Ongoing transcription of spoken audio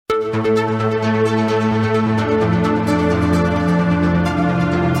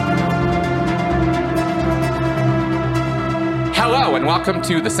welcome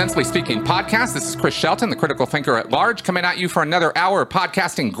to the Sensibly Speaking podcast. This is Chris Shelton, the critical thinker at large, coming at you for another hour of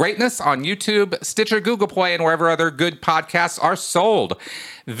podcasting greatness on YouTube, Stitcher, Google Play, and wherever other good podcasts are sold.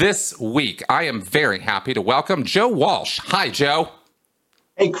 This week, I am very happy to welcome Joe Walsh. Hi, Joe.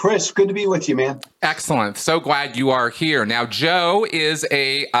 Hey, Chris. Good to be with you, man. Excellent. So glad you are here. Now, Joe is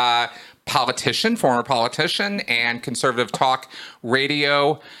a politician, former politician, and conservative talk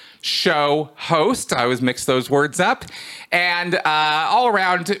radio show host. I always mix those words up. And all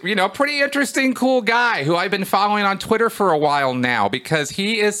around, pretty interesting, cool guy who I've been following on Twitter for a while now because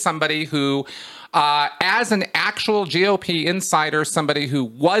he is somebody who, as an actual GOP insider, somebody who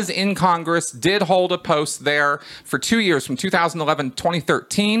was in Congress, did hold a post there for 2 years, from 2011 to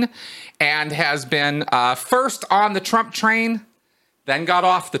 2013, and has been first on the Trump train, then got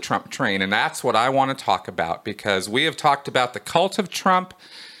off the Trump train. And that's what I want to talk about, because we have talked about the cult of Trump,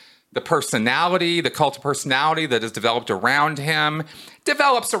 the cult of personality that has developed around him,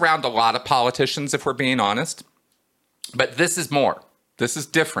 develops around a lot of politicians, if we're being honest. But this is more. This is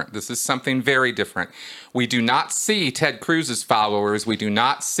different. This is something very different. We do not see Ted Cruz's followers. We do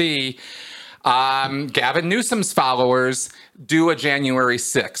not see Gavin Newsom's followers do a January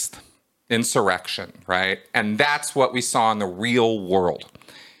 6th insurrection, right? And that's what we saw in the real world.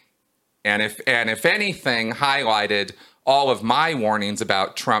 And if anything highlighted all of my warnings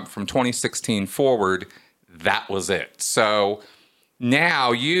about Trump from 2016 forward, that was it. So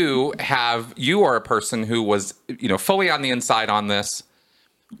now you are a person who was, fully on the inside on this.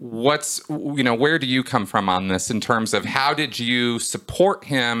 Where do you come from on this in terms of how did you support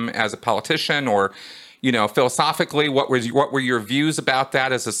him as a politician, or, philosophically, what were your views about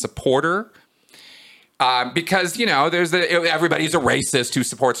that as a supporter? Because, everybody's a racist who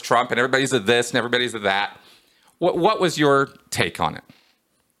supports Trump, and everybody's a this and everybody's a that. What was your take on it?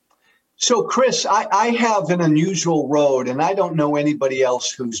 So, Chris, I have an unusual road, and I don't know anybody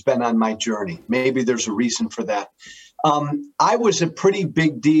else who's been on my journey. Maybe there's a reason for that. I was a pretty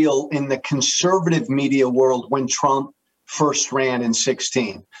big deal in the conservative media world when Trump first ran in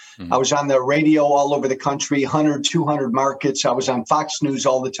 2016. Mm-hmm. I was on the radio all over the country, 100, 200 markets. I was on Fox News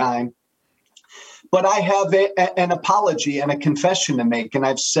all the time. But I have an apology and a confession to make, and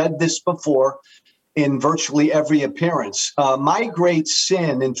I've said this before in virtually every appearance. My great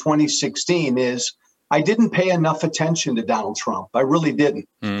sin in 2016 is I didn't pay enough attention to Donald Trump. I really didn't.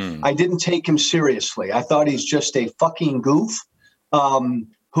 I didn't take him seriously. I thought he's just a fucking goof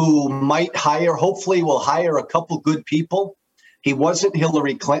who might hopefully will hire a couple good people. He wasn't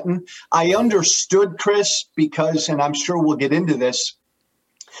Hillary Clinton. I understood, Chris, because, and I'm sure we'll get into this,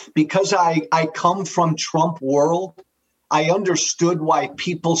 because I come from Trump world, I understood why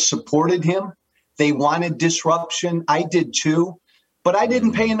people supported him. They wanted disruption. I did too. But I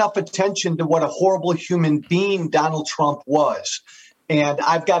didn't pay enough attention to what a horrible human being Donald Trump was. And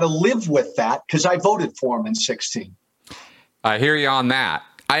I've got to live with that because I voted for him in 2016. I hear you on that.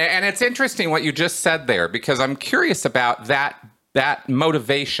 And it's interesting what you just said there, because I'm curious about that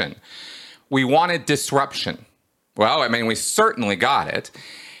motivation. We wanted disruption. Well, we certainly got it.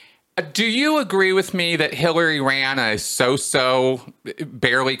 Do you agree with me that Hillary ran a so-so,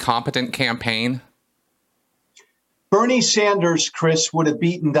 barely competent campaign? Bernie Sanders, Chris, would have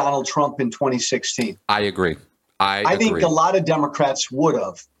beaten Donald Trump in 2016. I agree. I think a lot of Democrats would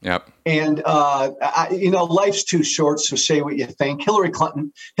have. Yep. And, life's too short, so say what you think. Hillary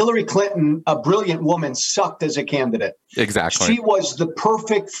Clinton, a brilliant woman, sucked as a candidate. Exactly. She was the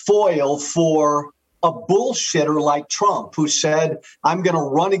perfect foil for a bullshitter like Trump, who said, I'm going to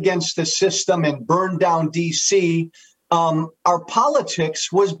run against the system and burn down D.C. Our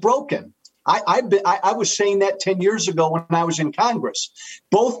politics was broken. I was saying that 10 years ago when I was in Congress.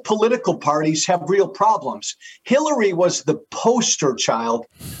 Both political parties have real problems. Hillary was the poster child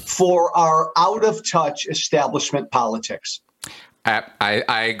for our out-of-touch establishment politics.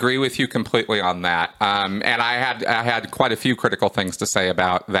 I agree with you completely on that. And I had quite a few critical things to say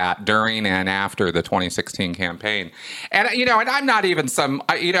about that during and after the 2016 campaign. And, and I'm not even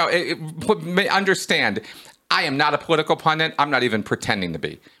understand, I am not a political pundit. I'm not even pretending to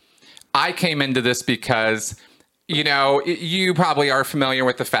be. I came into this because, you probably are familiar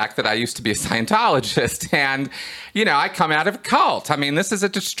with the fact that I used to be a Scientologist, and, I come out of a cult. This is a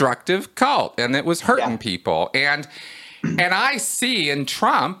destructive cult, and it was hurting people. And I see in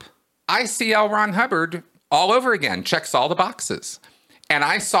Trump, L. Ron Hubbard all over again, checks all the boxes. And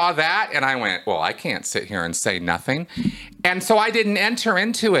I saw that and I went, well, I can't sit here and say nothing. And so I didn't enter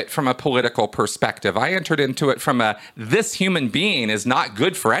into it from a political perspective. I entered into it from this human being is not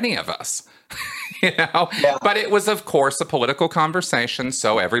good for any of us. you know? Yeah. But it was, of course, a political conversation,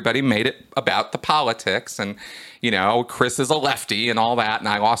 so everybody made it about the politics. And, you know, Chris is a lefty and all that, and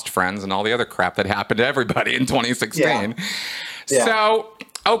I lost friends and all the other crap that happened to everybody in 2016. Yeah. So,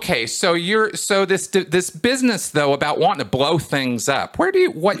 okay, so this business though about wanting to blow things up.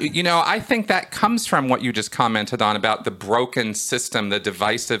 I think that comes from what you just commented on about the broken system, the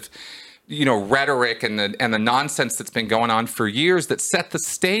divisive, rhetoric and the nonsense that's been going on for years that set the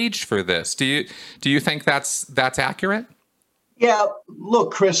stage for this. Do you think that's accurate? Yeah,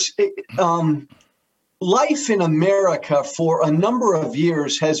 look, Chris, life in America for a number of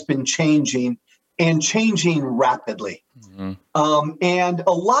years has been changing and changing rapidly. Mm-hmm. And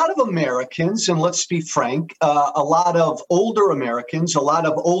a lot of Americans, and let's be frank, a lot of older Americans, a lot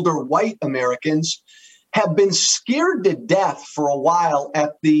of older white Americans have been scared to death for a while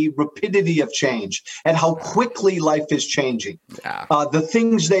at the rapidity of change and how quickly life is changing. Yeah. The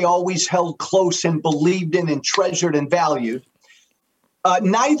things they always held close and believed in and treasured and valued.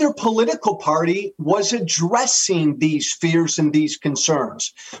 Neither political party was addressing these fears and these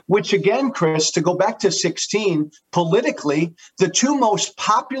concerns, which again, Chris, to go back to 16, politically, the two most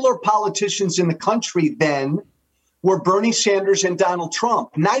popular politicians in the country then were Bernie Sanders and Donald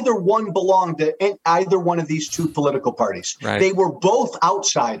Trump. Neither one belonged to either one of these two political parties. Right. They were both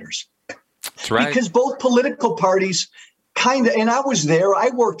outsiders. That's right. Because both political parties kind of, and I was there, I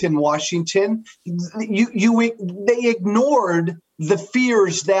worked in Washington, they ignored the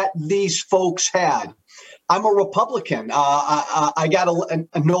fears that these folks had. I'm a Republican. I got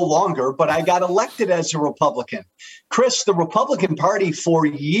no longer, but I got elected as a Republican. Chris, the Republican Party for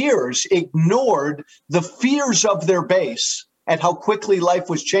years ignored the fears of their base at how quickly life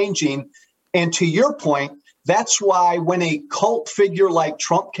was changing. And to your point, that's why when a cult figure like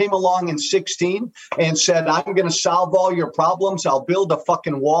Trump came along in 16 and said, I'm going to solve all your problems, I'll build a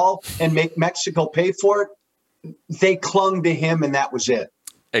fucking wall and make Mexico pay for it, they clung to him, and that was it.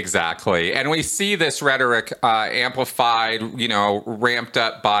 Exactly. And we see this rhetoric amplified, ramped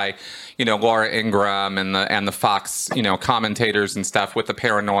up by, Laura Ingraham and the Fox, commentators and stuff with the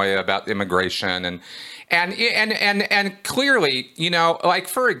paranoia about immigration and clearly, like,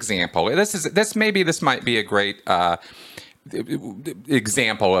 for example, this might be a great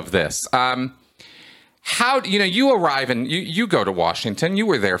example of this. How, you arrive and you go to Washington, you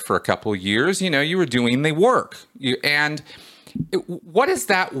were there for a couple of years, you were doing the work what is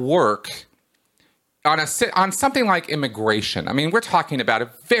that work on something like immigration? I mean, we're talking about a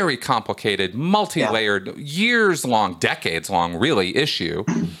very complicated, multi-layered, years-long, decades-long, really, issue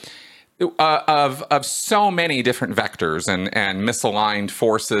of so many different vectors and misaligned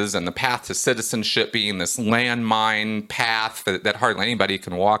forces, and the path to citizenship being this landmine path that hardly anybody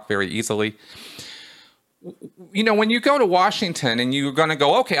can walk very easily. When you go to Washington and you're going to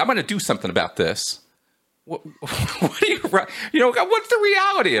go, okay, I'm going to do something about this. What do what's the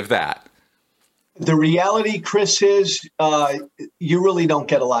reality of that? The reality, Chris, is you really don't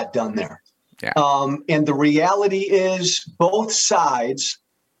get a lot done there. Yeah. And the reality is both sides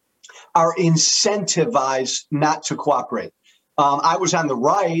are incentivized not to cooperate. I was on the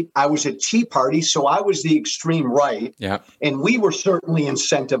right. I was at Tea Party, so I was the extreme right. Yeah. And we were certainly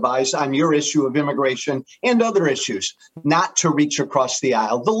incentivized on your issue of immigration and other issues not to reach across the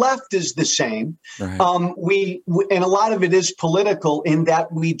aisle. The left is the same. Right. We and a lot of it is political in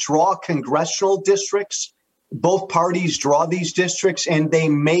that we draw congressional districts. Both parties draw these districts and they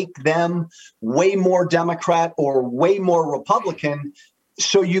make them way more Democrat or way more Republican.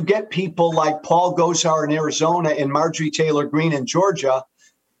 So you get people like Paul Gosar in Arizona and Marjorie Taylor Greene in Georgia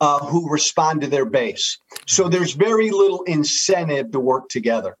who respond to their base. So there's very little incentive to work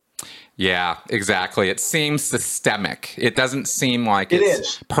together. Yeah, exactly. It seems systemic. It doesn't seem like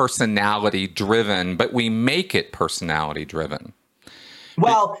it's personality driven, but we make it personality driven.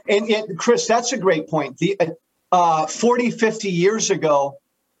 Well, and Chris, that's a great point. 40, 50 years ago,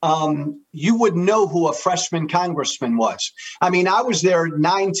 you would know who a freshman congressman was. I mean, I was there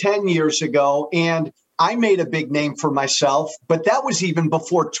 9, 10 years ago, and I made a big name for myself, but that was even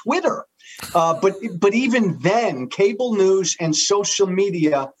before Twitter. But even then, cable news and social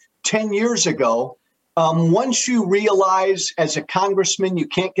media 10 years ago, once you realize as a congressman you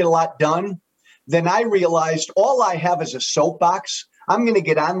can't get a lot done, then I realized all I have is a soapbox. I'm going to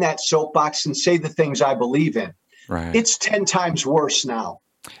get on that soapbox and say the things I believe in. Right. It's 10 times worse now.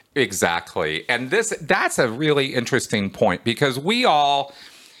 Exactly. And that's a really interesting point because we all,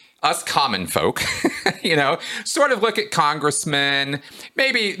 us common folk, sort of look at congressmen,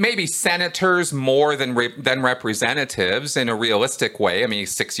 maybe senators more than representatives in a realistic way. I mean,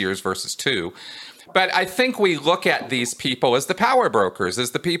 6 years versus 2. But I think we look at these people as the power brokers,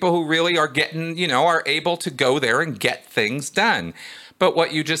 as the people who really are getting, are able to go there and get things done. But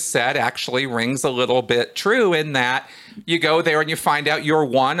what you just said actually rings a little bit true in that you go there and you find out you're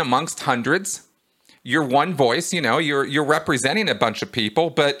one amongst hundreds. You're one voice, you're representing a bunch of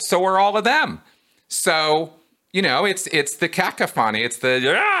people, but so are all of them. So, it's the cacophony. It's the,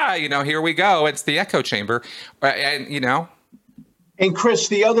 here we go. It's the echo chamber. And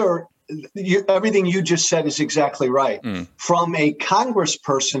Chris, everything you just said is exactly right. From a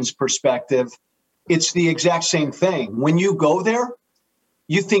congressperson's perspective, it's the exact same thing. When you go there,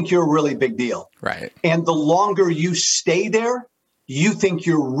 you think you're a really big deal. Right. And the longer you stay there, you think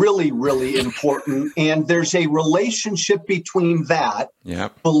you're really, really important. And there's a relationship between that,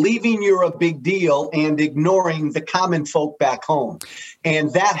 believing you're a big deal and ignoring the common folk back home.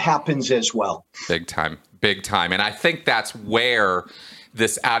 And that happens as well. Big time. And I think that's where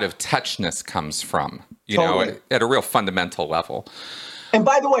this out of touchness comes from, Totally. At a real fundamental level. And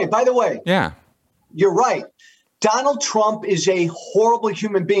by the way, yeah, you're right. Donald Trump is a horrible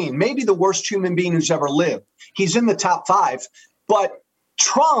human being, maybe the worst human being who's ever lived. He's in the top 5. But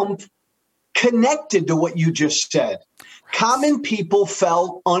Trump connected to what you just said. Common people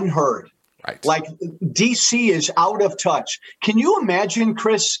felt unheard. Right. Like DC is out of touch. Can you imagine,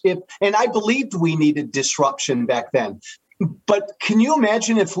 Chris, and I believed we needed disruption back then, but can you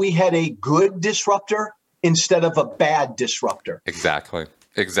imagine if we had a good disruptor instead of a bad disruptor? Exactly.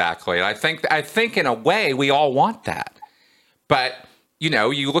 And I think in a way we all want that. But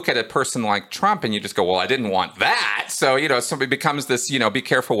you look at a person like Trump and you just go, well, I didn't want that. So, somebody becomes this, be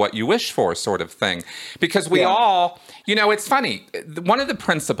careful what you wish for sort of thing. Because we all, it's funny. One of the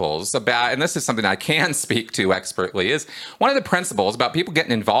principles about, and this is something I can speak to expertly, is one of the principles about people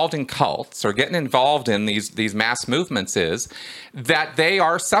getting involved in cults or getting involved in these mass movements is that they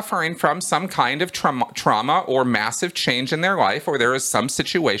are suffering from some kind of trauma or massive change in their life, or there is some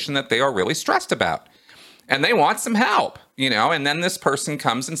situation that they are really stressed about. And they want some help, and then this person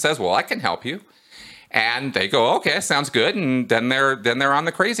comes and says, well, I can help you. And they go, okay, sounds good. And then they're on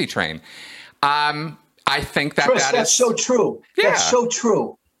the crazy train. I think Chris, that's so true. Yeah. That's so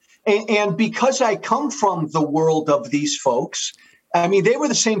true. And because I come from the world of these folks, I mean, they were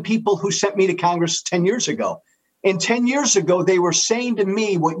the same people who sent me to Congress 10 years ago. And 10 years ago, they were saying to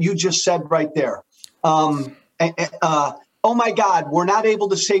me what you just said right there. Oh, my God, we're not able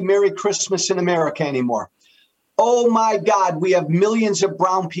to say Merry Christmas in America anymore. Oh, my God, we have millions of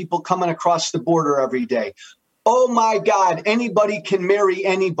brown people coming across the border every day. Oh, my God, anybody can marry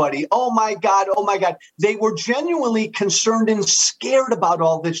anybody. Oh, my God. They were genuinely concerned and scared about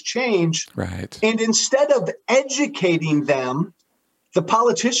all this change. Right. And instead of educating them, the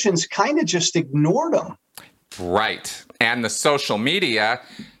politicians kind of just ignored them. Right. And the social media,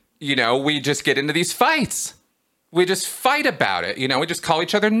 we just get into these fights. We just fight about it. We just call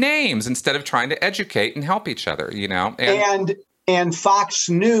each other names instead of trying to educate and help each other, And Fox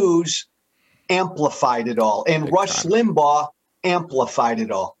News amplified it all. And Rush Limbaugh amplified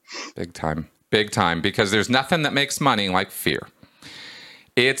it all. Big time, because there's nothing that makes money like fear.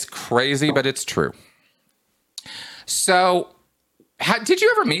 It's crazy, but it's true. So, did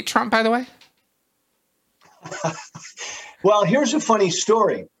you ever meet Trump, by the way? Well, here's a funny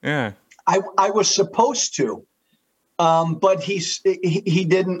story. Yeah. I was supposed to. But he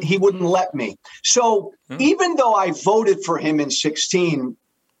didn't. He wouldn't let me. So even though I voted for him in 2016,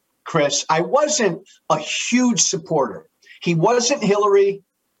 Chris, I wasn't a huge supporter. He wasn't Hillary.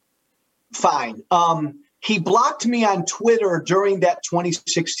 Fine. He blocked me on Twitter during that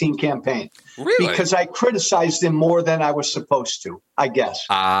 2016 campaign. Really? Because I criticized him more than I was supposed to, I guess.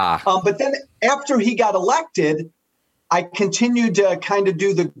 But then after he got elected, I continued to kind of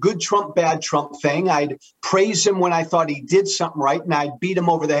do the good Trump, bad Trump thing. I'd praise him when I thought he did something right, and I'd beat him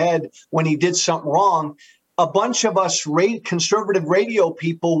over the head when he did something wrong. A bunch of us conservative radio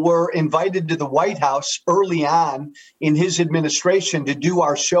people were invited to the White House early on in his administration to do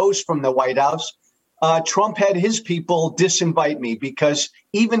our shows from the White House. Trump had his people disinvite me because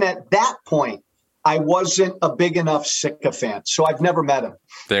even at that point, I wasn't a big enough sycophant, so I've never met him.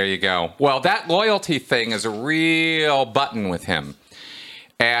 There you go. Well, that loyalty thing is a real button with him.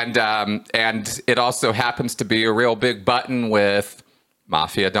 And it also happens to be a real big button with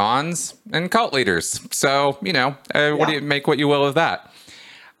mafia dons and cult leaders. So, what do you make what you will of that?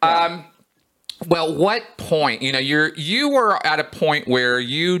 Yeah. Well, what point, you were at a point where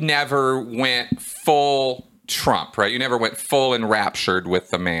you never went full Trump, right? You never went full enraptured with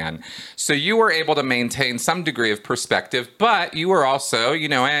the man. So you were able to maintain some degree of perspective, but you were also,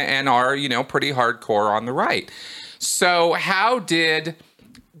 and are, pretty hardcore on the right. So how did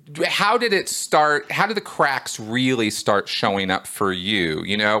how did it start? How did the cracks really start showing up for you?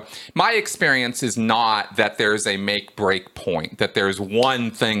 You know, my experience is not that there's a make-break point, that there's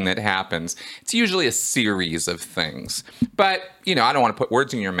one thing that happens. It's usually a series of things. But, you know, I don't want to put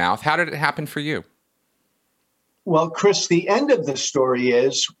words in your mouth. How did it happen for you? Well, Chris, the end of the story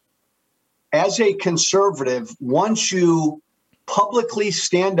is, as a conservative, once you publicly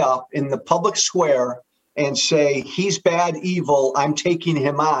stand up in the public square and say, he's bad, evil, I'm taking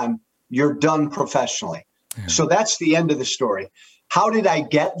him on, you're done professionally. Yeah. So that's the end of the story. How did I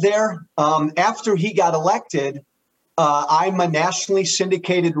get there? After he got elected, I'm a nationally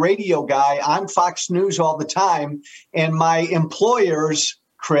syndicated radio guy on Fox News all the time. And my employers,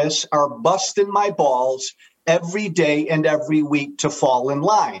 Chris, are busting my balls every day and every week to fall in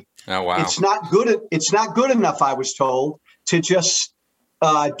line. Oh, wow. It's not good enough, I was told, to just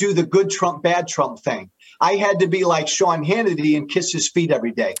do the good Trump, bad Trump thing. I had to be like Sean Hannity and kiss his feet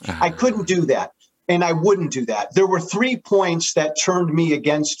every day. I couldn't do that, and I wouldn't do that. There were 3 points that turned me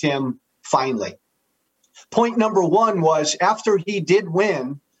against him finally. Point number 1 was after he did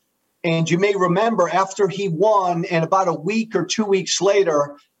win, and you may remember after he won and about a week or 2 weeks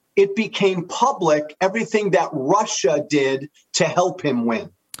later, it became public everything that Russia did to help him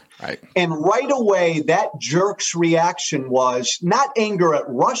win. Right. And right away, that jerk's reaction was not anger at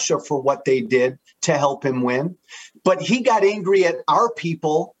Russia for what they did to help him win, but he got angry at our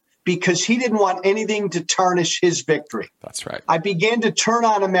people because he didn't want anything to tarnish his victory. That's right. I began to turn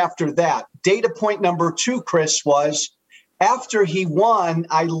on him after that. Data point number 2, Chris, was after he won,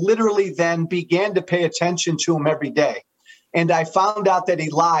 I literally then began to pay attention to him every day. And I found out that he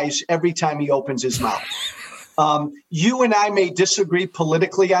lies every time he opens his mouth. You and I may disagree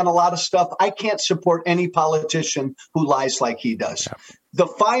politically on a lot of stuff. I can't support any politician who lies like he does. Yeah. The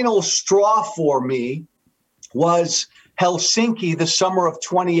final straw for me was Helsinki, the summer of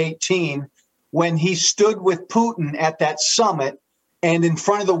 2018, when he stood with Putin at that summit. And in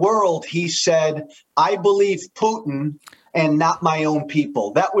front of the world, he said, I believe Putin and not my own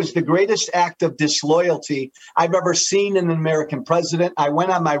people. That was the greatest act of disloyalty I've ever seen in an American president. I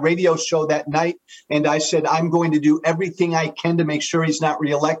went on my radio show that night and I said, I'm going to do everything I can to make sure he's not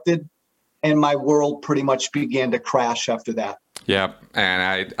reelected. And my world pretty much began to crash after that. Yeah.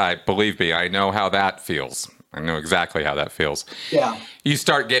 And I believe me, I know how that feels. I know exactly how that feels. Yeah. You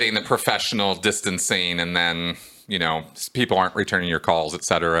start getting the professional distancing and then, you know, people aren't returning your calls, et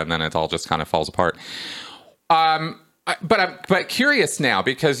cetera. And then it all just kind of falls apart. But I'm curious now,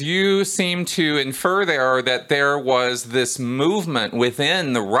 because you seem to infer there that there was this movement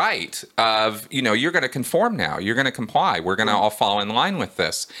within the right of, you know, you're going to conform now. You're going to comply. We're going to all fall in line with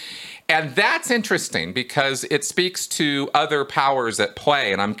this. And that's interesting because it speaks to other powers at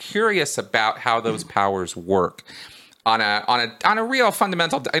play. And I'm curious about how those powers work on a real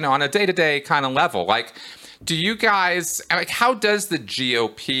fundamental, you know, on a day-to-day kind of level. Like, do you guys, like, how does the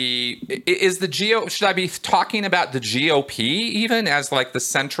GOP, should I be talking about the GOP even as like the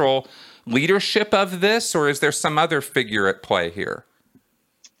central leadership of this, or is there some other figure at play here?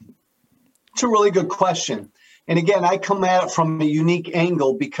 It's a really good question. And again, I come at it from a unique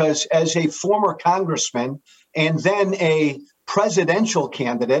angle because as a former congressman and then a presidential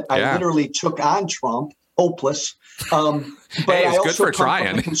candidate, I literally took on Trump, hopeless. But hey, it's I good also for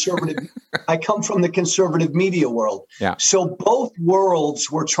trying. I come from the conservative media world. Yeah. So both worlds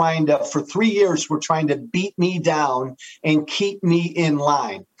were trying to, for 3 years, were trying to beat me down and keep me in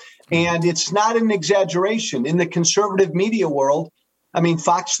line. And it's not an exaggeration. In the conservative media world, I mean,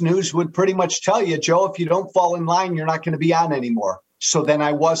 Fox News would pretty much tell you, Joe, if you don't fall in line, you're not going to be on anymore. So then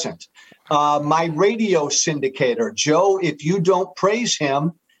I wasn't. My radio syndicator, Joe, if you don't praise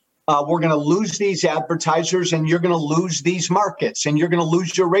him, we're going to lose these advertisers and you're going to lose these markets and you're going to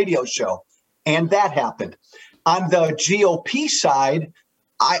lose your radio show. And that happened. On the GOP side,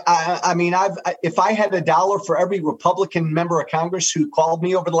 I mean, if I had $1 for every Republican member of Congress who called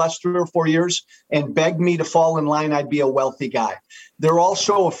me over the last 3 or 4 years and begged me to fall in line, I'd be a wealthy guy. They're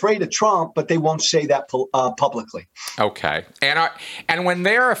also afraid of Trump, but they won't say that publicly. Okay. And when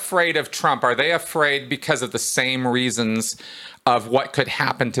they're afraid of Trump, are they afraid because of the same reasons of what could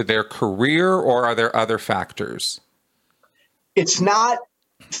happen to their career, or are there other factors? It's not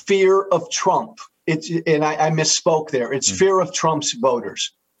fear of Trump. And I misspoke there. It's fear of Trump's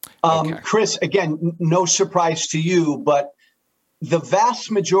voters. Okay. Chris, again, no surprise to you, but the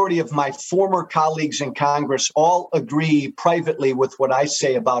vast majority of my former colleagues in Congress all agree privately with what I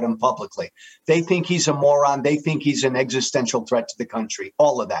say about him publicly. They think he's a moron. They think he's an existential threat to the country.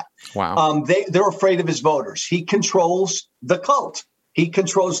 All of that. Wow. They're afraid of his voters. He controls the cult. They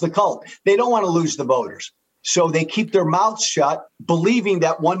don't want to lose the voters. So they keep their mouths shut, believing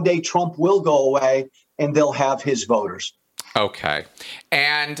that one day Trump will go away and they'll have his voters. Okay.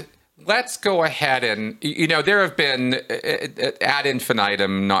 And let's go ahead and, there have been ad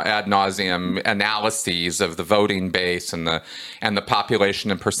infinitum, ad nauseum analyses of the voting base and the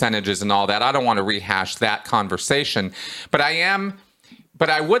population and percentages and all that. I don't want to rehash that conversation, but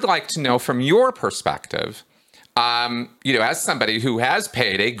I would like to know from your perspective, as somebody who has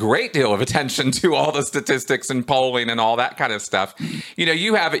paid a great deal of attention to all the statistics and polling and all that kind of stuff,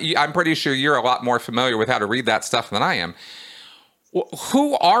 I'm pretty sure you're a lot more familiar with how to read that stuff than I am.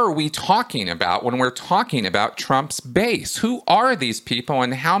 Who are we talking about when we're talking about Trump's base? Who are these people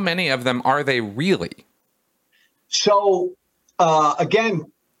and how many of them are they really? So, again,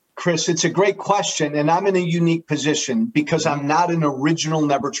 Chris, it's a great question. And I'm in a unique position because I'm not an original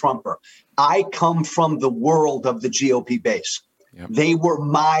Never Trumper. I come from the world of the GOP base. Yep. They were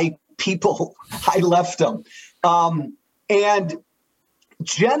my people. I left them. And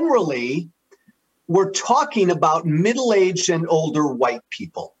generally, we're talking about middle-aged and older white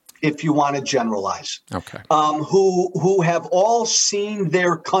people, if you want to generalize, okay, who have all seen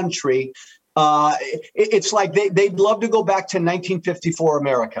their country. It's like they'd love to go back to 1954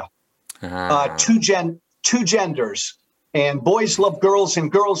 America. Two genders, and boys love girls and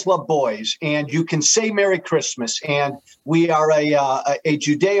girls love boys, and you can say Merry Christmas, and we are a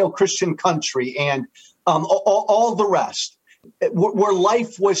Judeo-Christian country, and all the rest. Where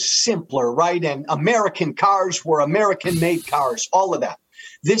life was simpler, right? And American cars were American-made cars, all of that.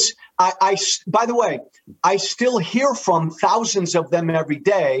 By the way, I still hear from thousands of them every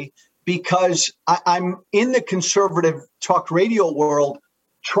day because I'm in the conservative talk radio world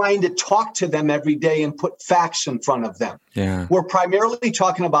trying to talk to them every day and put facts in front of them. Yeah. We're primarily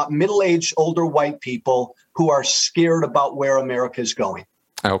talking about middle-aged, older white people who are scared about where America is going.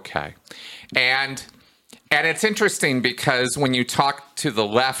 Okay. And it's interesting because when you talk to the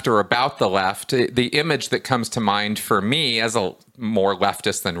left or about the left, the image that comes to mind for me as a more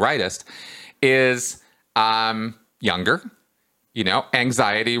leftist than rightist is younger,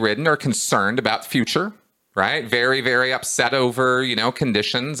 anxiety-ridden or concerned about future, right? Very, very upset over,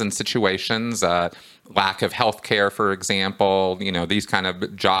 conditions and situations, lack of health care, for example, these kind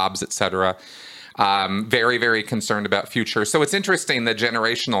of jobs, et cetera. Very, very concerned about future. So it's interesting the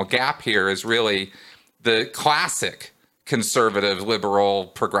generational gap here is really the classic conservative, liberal,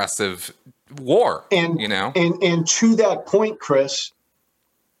 progressive war, And to that point, Chris,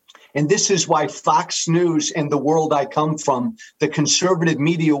 and this is why Fox News and the world I come from, the conservative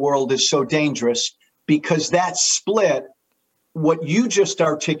media world, is so dangerous, because that split, what you just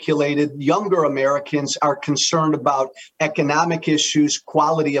articulated, younger Americans are concerned about economic issues,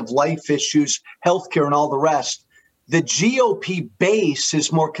 quality of life issues, healthcare, and all the rest. The GOP base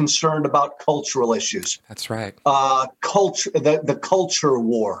is more concerned about cultural issues. That's right. Culture, the culture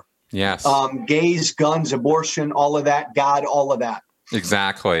war. Yes. Gays, guns, abortion, all of that. God, all of that.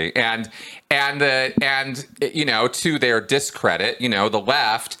 Exactly. And to their discredit, the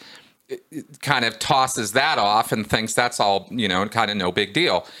left kind of tosses that off and thinks that's all, kind of no big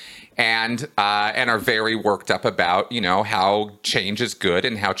deal. And are very worked up about, how change is good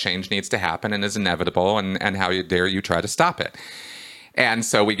and how change needs to happen and is inevitable and how dare you try to stop it. And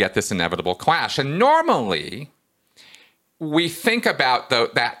so we get this inevitable clash. And normally we think about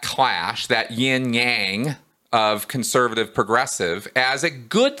that clash, that yin-yang of conservative progressive, as a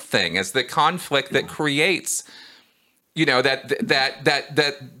good thing, as the conflict that creates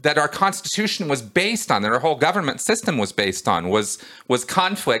that our Constitution was based on, that our whole government system was based on, was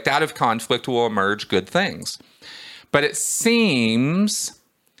conflict. Out of conflict will emerge good things. But it seems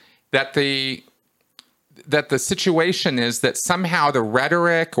that the situation is that somehow the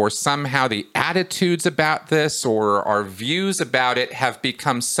rhetoric or somehow the attitudes about this or our views about it have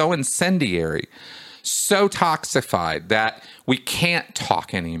become so incendiary, so toxified that we can't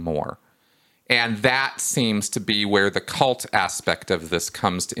talk anymore. And that seems to be where the cult aspect of this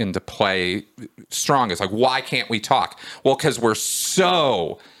comes into play strong. It's like, why can't we talk? Well, because we're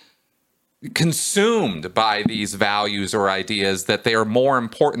so consumed by these values or ideas that they are more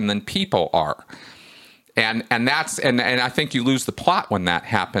important than people are. And I think you lose the plot when that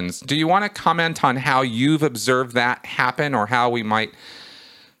happens. Do you want to comment on how you've observed that happen or how we might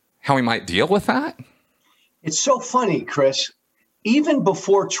deal with that? It's so funny, Chris. Even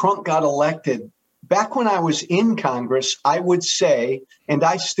before Trump got elected, back when I was in Congress, I would say, and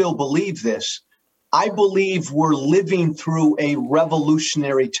I still believe this, I believe we're living through a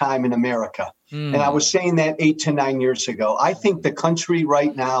revolutionary time in America. And I was saying that 8 to 9 years ago. I think the country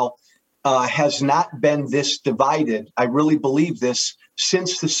right now has not been this divided. I really believe this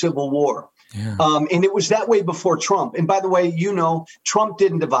since the Civil War. Yeah. And it was that way before Trump. And by the way, Trump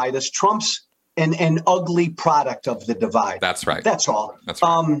didn't divide us. Trump's an ugly product of the divide. That's right. That's all. That's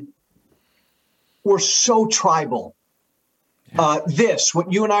right. We're so tribal. Yeah.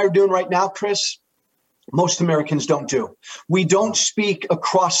 What you and I are doing right now, Chris, most Americans don't do. We don't speak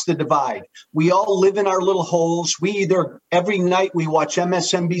across the divide. We all live in our little holes. We either every night we watch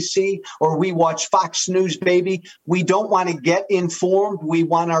MSNBC or we watch Fox News, baby. We don't want to get informed. We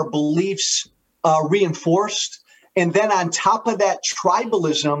want our beliefs reinforced. And then on top of that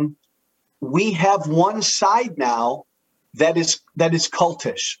tribalism, we have one side now that is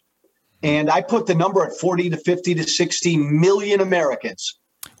cultish. And I put the number at 40 to 50 to 60 million Americans.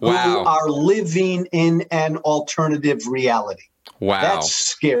 Wow. Who are living in an alternative reality. Wow. That's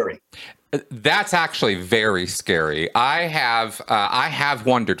scary. That's actually very scary. I have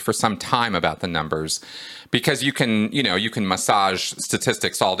wondered for some time about the numbers because you can massage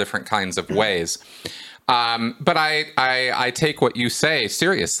statistics all different kinds of ways. But I take what you say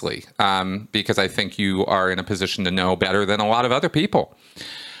seriously because I think you are in a position to know better than a lot of other people.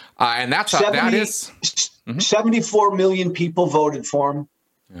 And that is 74 million people voted for him.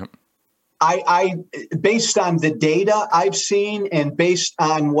 Yep. I based on the data I've seen and based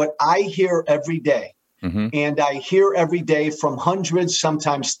on what I hear every day, and I hear every day from hundreds,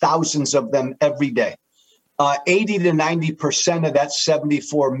 sometimes thousands of them every day, 80 to 90% of that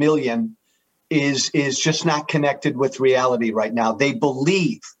 74 million is just not connected with reality right now. They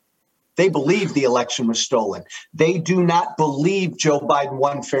believe the election was stolen. They do not believe Joe Biden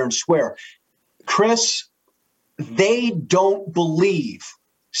won fair and square. Chris, they don't believe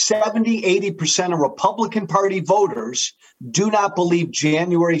 70, 80% of Republican Party voters do not believe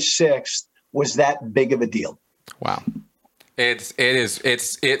January 6th was that big of a deal. Wow. It's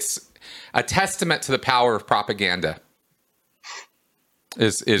a testament to the power of propaganda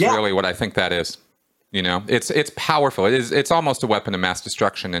is really what I think that is. It's powerful. It's almost a weapon of mass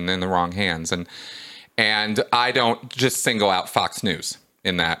destruction and in the wrong hands. And I don't just single out Fox News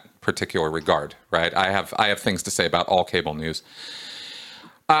in that particular regard, right? I have things to say about all cable news.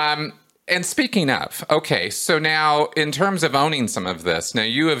 And speaking of, okay, so now in terms of owning some of this, now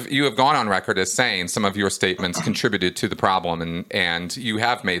you have gone on record as saying some of your statements contributed to the problem, and you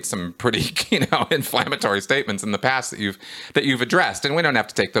have made some pretty inflammatory statements in the past that you've addressed, and we don't have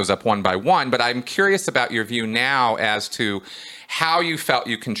to take those up one by one, but I'm curious about your view now as to how you felt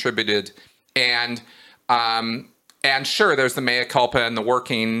you contributed, and sure, there's the mea culpa and the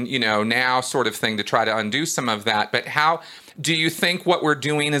working, now sort of thing to try to undo some of that. But how do you think what we're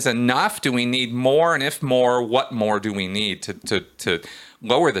doing is enough? Do we need more? And if more, what more do we need to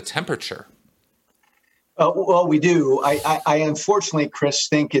lower the temperature? Well, we do. I unfortunately, Chris,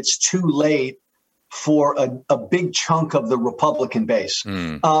 think it's too late for a big chunk of the Republican base.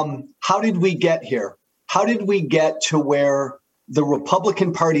 How did we get here? How did we get to where the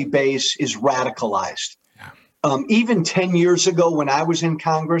Republican Party base is radicalized? Even 10 years ago when I was in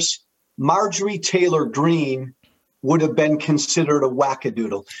Congress, Marjorie Taylor Greene would have been considered a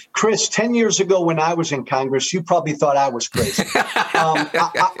wackadoodle. Chris, 10 years ago when I was in Congress, you probably thought I was crazy.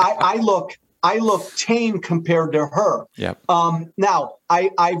 I look tame compared to her. Yep. Now,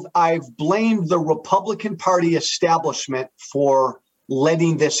 I've blamed the Republican Party establishment for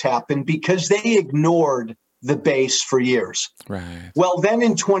letting this happen because they ignored the base for years. Right. Well, then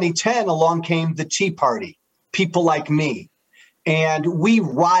in 2010, along came the Tea Party. People like me, and we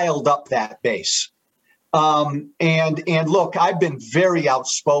riled up that base. And look, I've been very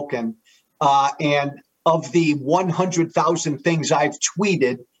outspoken, and of the 100,000 things I've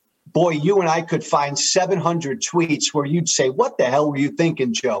tweeted, boy, you and I could find 700 tweets where you'd say, "What the hell were you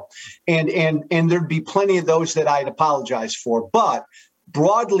thinking, Joe?" And there'd be plenty of those that I'd apologize for. But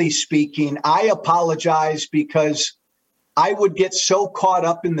broadly speaking, I apologize because I would get so caught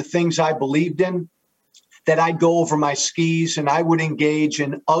up in the things I believed in that I'd go over my skis and I would engage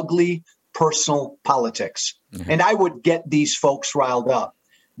in ugly personal politics. And I would get these folks riled up.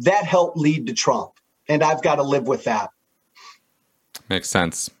 That helped lead to Trump. And I've got to live with that. Makes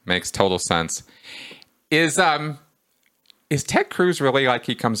sense. Makes total sense. Is Ted Cruz really like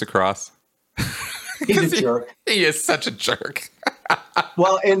he comes across? He's a jerk. He is such a jerk.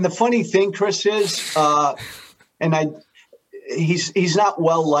 Well, and the funny thing, Chris, is, he's not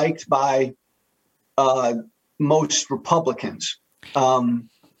well liked by most Republicans.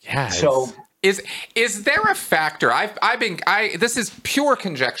 So is there a factor? This is pure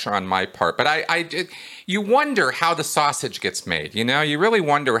conjecture on my part, but you wonder how the sausage gets made. You really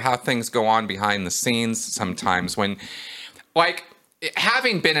wonder how things go on behind the scenes sometimes when, like,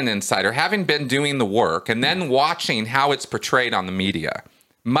 having been an insider, having been doing the work, and then watching how it's portrayed on the media.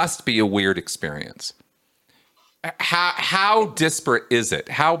 must be a weird experience. How disparate is it?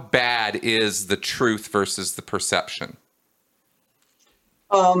 How bad is the truth versus the perception?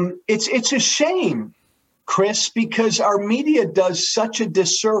 It's a shame, Chris, because our media does such a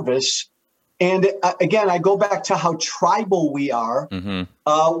disservice. And again, I go back to how tribal we are. Mm-hmm.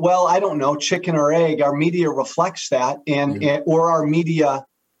 Well, I don't know, chicken or egg. Our media reflects that, or our media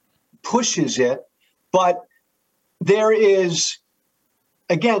pushes it. But there is,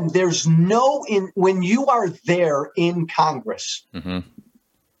 again, there's no when you are there in Congress, mm-hmm.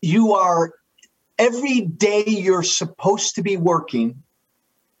 you are every day you're supposed to be working.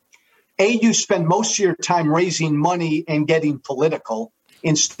 You spend most of your time raising money and getting political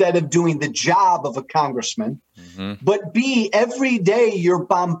instead of doing the job of a congressman. Mm-hmm. But B, every day you're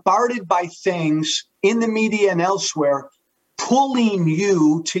bombarded by things in the media and elsewhere pulling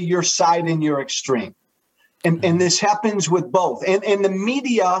you to your side and your extreme. And this happens with both. And the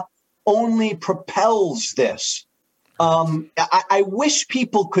media only propels this. I wish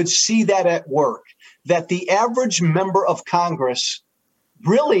people could see that at work, that the average member of Congress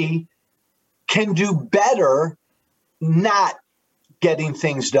really can do better not getting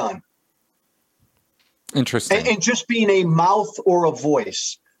things done. Interesting. And just being a mouth or a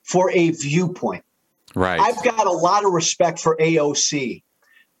voice for a viewpoint. Right. I've got a lot of respect for AOC.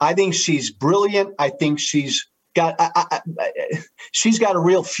 I think she's brilliant. I think she's got a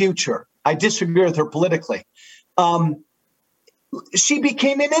real future. I disagree with her politically. She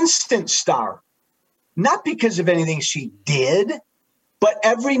became an instant star, not because of anything she did, but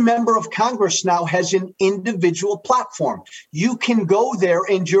every member of Congress now has an individual platform. You can go there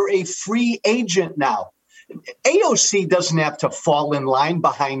and you're a free agent now. AOC doesn't have to fall in line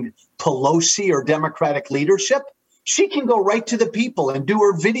behind Pelosi or Democratic leadership. She can go right to the people and do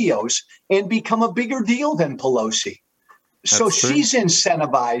her videos and become a bigger deal than Pelosi. So she's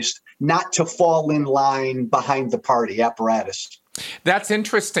incentivized not to fall in line behind the party apparatus. That's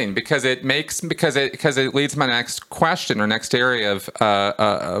interesting because it leads to my next question or next area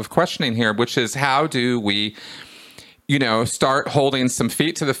of questioning here, which is how do we, start holding some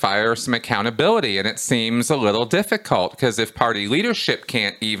feet to the fire, some accountability? And it seems a little difficult because if party leadership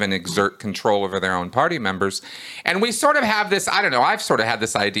can't even exert control over their own party members, and we sort of have this, I don't know, I've sort of had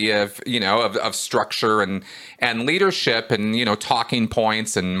this idea of, of structure and leadership and, talking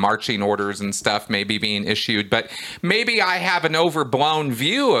points and marching orders and stuff maybe being issued, but maybe I have an overblown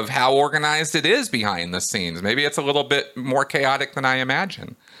view of how organized it is behind the scenes. Maybe it's a little bit more chaotic than I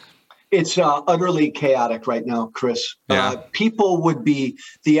imagine. It's utterly chaotic right now, Chris. Yeah.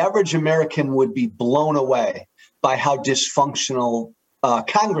 The average American would be blown away by how dysfunctional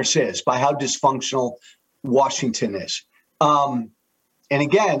Congress is, by how dysfunctional Washington is. And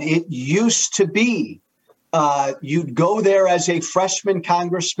again, it used to be you'd go there as a freshman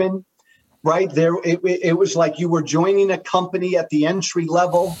congressman, right? It was like you were joining a company at the entry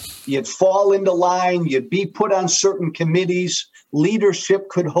level. You'd fall into line. You'd be put on certain committees. Leadership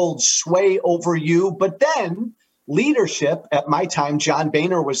could hold sway over you. But then leadership, at my time, John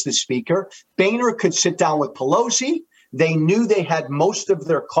Boehner was the speaker. Boehner could sit down with Pelosi. They knew they had most of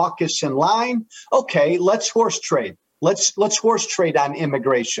their caucus in line. Okay, let's horse trade. Let's horse trade on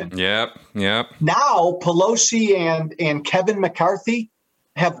immigration. Yep. Now Pelosi and Kevin McCarthy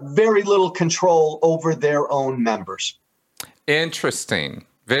have very little control over their own members.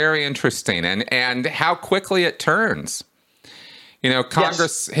 Very interesting. And how quickly it turns.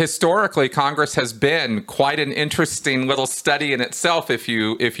 Congress, yes. Historically, Congress has been quite an interesting little study in itself if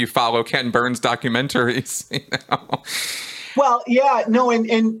you follow Ken Burns' documentaries. Well, yeah, no,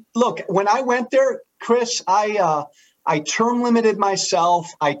 and look, when I went there, Chris, I term limited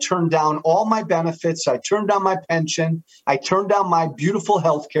myself. I turned down all my benefits. I turned down my pension. I turned down my beautiful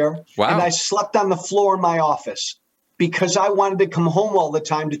health care. Wow. And I slept on the floor in my office because I wanted to come home all the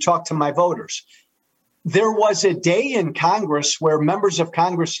time to talk to my voters. There was a day in Congress where members of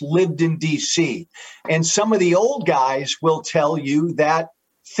Congress lived in D.C. And some of the old guys will tell you that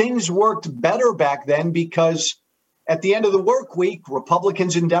things worked better back then because at the end of the work week,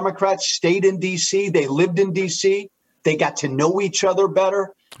 Republicans and Democrats stayed in D.C. They lived in D.C. They got to know each other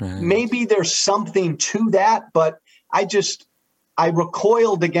better. Right. Maybe there's something to that, but I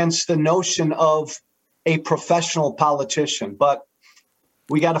recoiled against the notion of a professional politician. But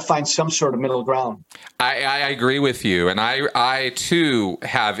we got to find some sort of middle ground. I agree with you. And I too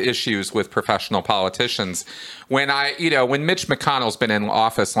have issues with professional politicians. When Mitch McConnell's been in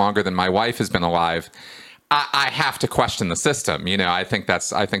office longer than my wife has been alive, I have to question the system. I think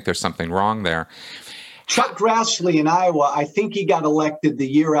there's something wrong there. Chuck Grassley in Iowa, I think he got elected the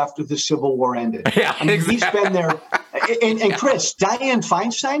year after the Civil War ended. Yeah, I mean, exactly. He's been there. And Chris, Dianne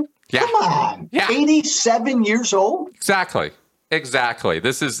Feinstein, Yeah. come on, 87 years old. Exactly.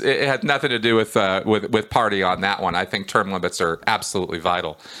 It had nothing to do with party on that one. I think term limits are absolutely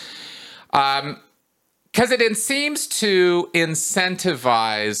vital. Because it seems to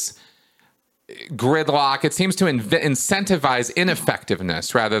incentivize gridlock. It seems to incentivize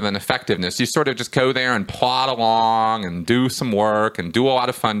ineffectiveness rather than effectiveness. You sort of just go there and plod along and do some work and do a lot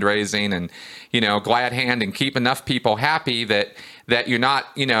of fundraising and, glad hand and keep enough people happy that you're not,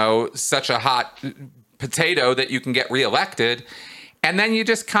 such a hot potato that you can get reelected. And then you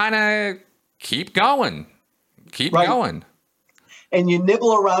just kind of keep going. And you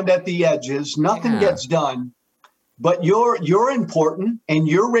nibble around at the edges. Nothing gets done. But you're important, and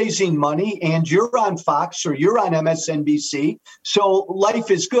you're raising money, and you're on Fox or you're on MSNBC. So life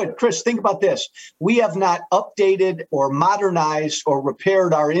is good. Chris, think about this. We have not updated or modernized or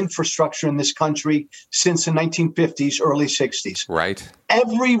repaired our infrastructure in this country since the 1950s, early 60s. Right.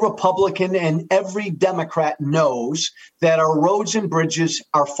 Every Republican and every Democrat knows that our roads and bridges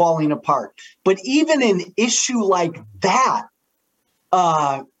are falling apart. But even an issue like that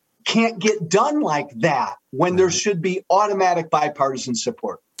can't get done like that when there should be automatic bipartisan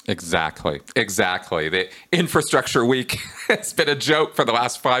support. Exactly. The infrastructure week has been a joke for the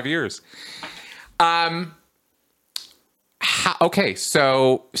last 5 years. Okay,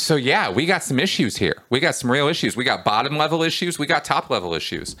 so yeah, we got some issues here. We got some real issues. We got bottom level issues. We got top level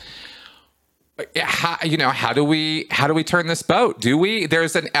issues. How do we turn this boat?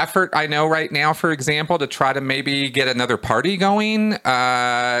 There's an effort I know right now, for example, to try to maybe get another party going.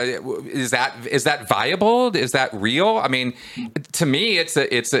 Is that viable? Is that real? I mean, to me,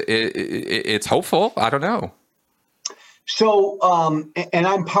 it's hopeful. I don't know. So, and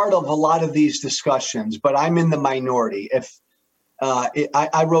I'm part of a lot of these discussions, but I'm in the minority.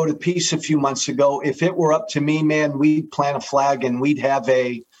 I wrote a piece a few months ago. If it were up to me, man, we'd plant a flag and we'd have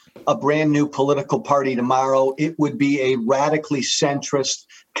a brand new political party tomorrow. It would be a radically centrist,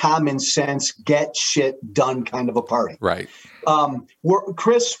 common sense, get shit done kind of a party. Right.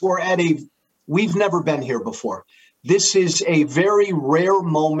 We've never been here before. This is a very rare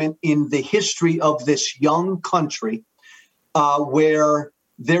moment in the history of this young country where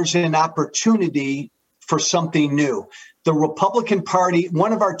there's an opportunity for something new. The Republican Party,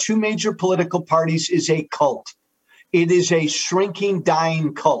 one of our two major political parties, is a cult. It is a shrinking,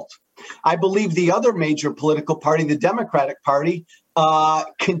 dying cult. I believe the other major political party, the Democratic Party,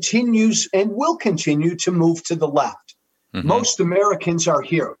 continues and will continue to move to the left. Mm-hmm. Most Americans are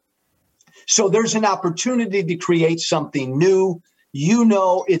here. So there's an opportunity to create something new.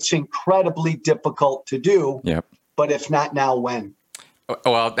 It's incredibly difficult to do. Yep. But if not now, when?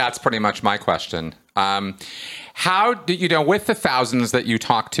 Well, that's pretty much my question. How do with the thousands that you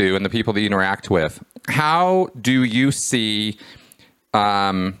talk to and the people that you interact with, how do you see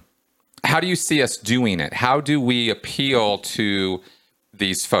us doing it? How do we appeal to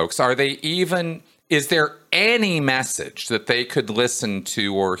these folks? Is there any message that they could listen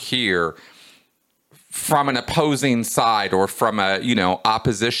to or hear from an opposing side or from a,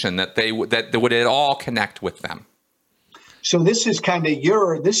 opposition that would at all connect with them? So this is kind of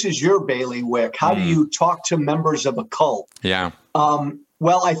your bailiwick. How do you talk to members of a cult? Yeah.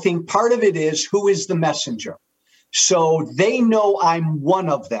 Well, I think part of it is who is the messenger. So they know I'm one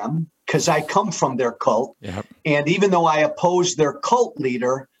of them because I come from their cult. Yep. And even though I oppose their cult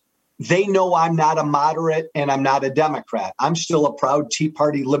leader, they know I'm not a moderate and I'm not a Democrat. I'm still a proud Tea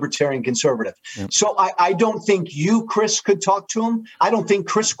Party libertarian conservative. Yep. So I don't think you, Chris, could talk to him. I don't think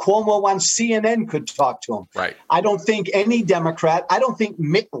Chris Cuomo on CNN could talk to him. Right. I don't think any Democrat, I don't think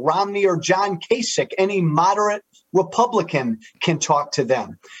Mitt Romney or John Kasich, any moderate Republican, can talk to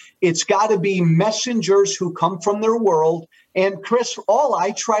them. It's got to be messengers who come from their world. And Chris, all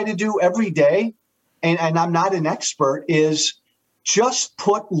I try to do every day, and I'm not an expert, is just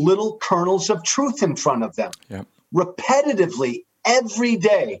put little kernels of truth in front of them. Yep. Repetitively every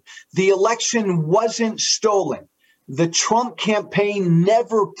day. The election wasn't stolen. The Trump campaign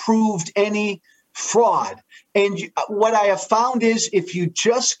never proved any fraud. And what I have found is if you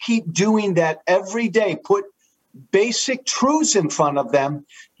just keep doing that every day, put basic truths in front of them,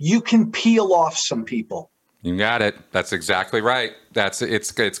 you can peel off some people. You got it. That's exactly right.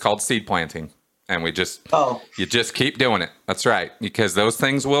 It's called seed planting. And you just keep doing it. That's right. Because those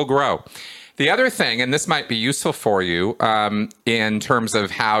things will grow. The other thing, and this might be useful for you in terms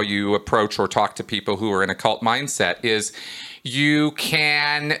of how you approach or talk to people who are in a cult mindset, is you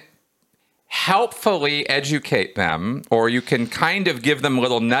can helpfully educate them, or you can kind of give them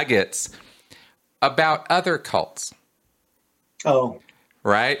little nuggets about other cults. Oh.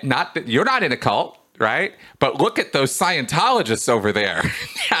 Right? Not that you're not in a cult. right? But look at those Scientologists over there.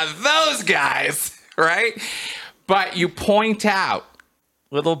 Now, those guys, right? But you point out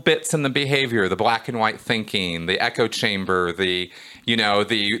little bits in the behavior, the black and white thinking, the echo chamber, the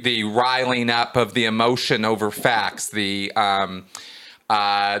riling up of the emotion over facts, the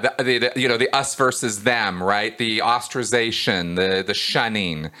us versus them, right? The ostracization, the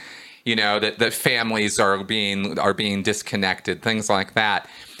shunning, that families are being disconnected, things like that.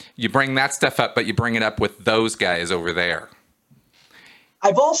 You bring that stuff up, but you bring it up with those guys over there.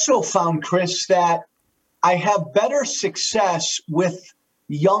 I've also found, Chris, that I have better success with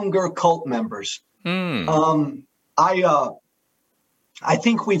younger cult members. I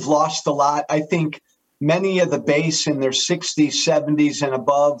think we've lost a lot. I think many of the base in their 60s, 70s, and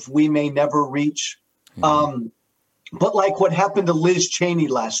above, we may never reach. But like what happened to Liz Cheney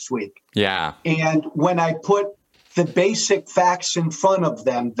last week. Yeah. And when I put the basic facts in front of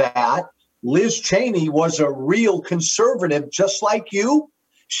them that Liz Cheney was a real conservative, just like you.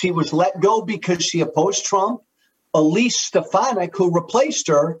 She was let go because she opposed Trump. Elise Stefanik, who replaced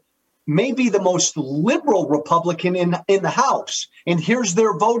her, may be the most liberal Republican in the House. And here's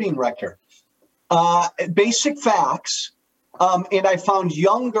their voting record. Basic facts. And I found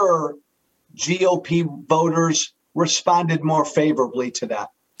younger GOP voters responded more favorably to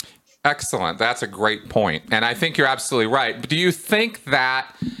that. Excellent. That's a great point. And I think you're absolutely right. But do you think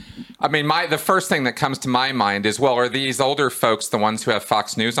that, the first thing that comes to my mind is, well, are these older folks the ones who have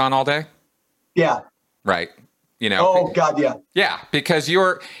Fox News on all day? Yeah. Right. Oh, God, yeah. Yeah, because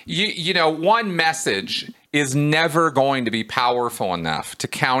one message is never going to be powerful enough to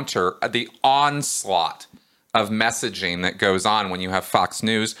counter the onslaught of messaging that goes on when you have Fox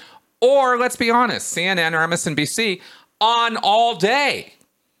News, or let's be honest, CNN or MSNBC on all day,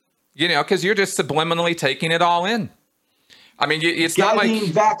 because you're just subliminally taking it all in. It's not like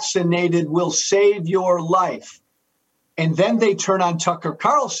getting vaccinated will save your life. And then they turn on Tucker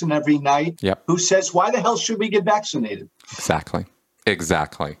Carlson every night, who says, why the hell should we get vaccinated?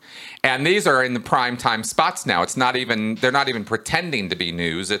 Exactly. And these are in the prime time spots now. They're not even pretending to be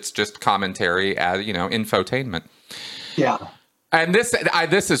news. It's just commentary, infotainment. Yeah. And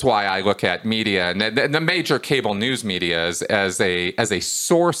this is why I look at media and the major cable news media as a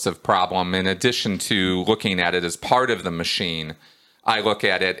source of problem, in addition to looking at it as part of the machine. I look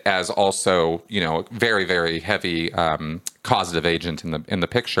at it as also, very, very heavy causative agent in the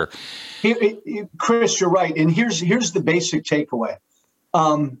picture. Chris, you're right. And here's the basic takeaway.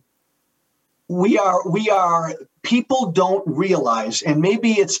 People don't realize, and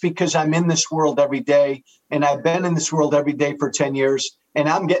maybe it's because I'm in this world every day, and I've been in this world every day for 10 years, and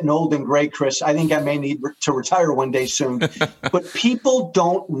I'm getting old and gray, Chris. I think I may need to retire one day soon. But people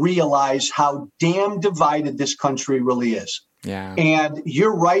don't realize how damn divided this country really is. Yeah. And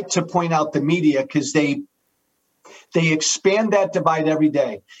you're right to point out the media, because they expand that divide every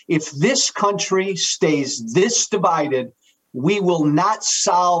day. If this country stays this divided, we will not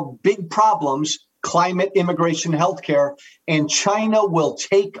solve big problems, climate, immigration, healthcare, and China will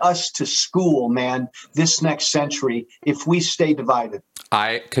take us to school, man, this next century if we stay divided.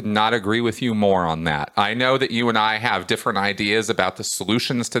 I could not agree with you more on that. I know that you and I have different ideas about the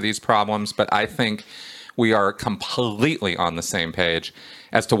solutions to these problems, but I think we are completely on the same page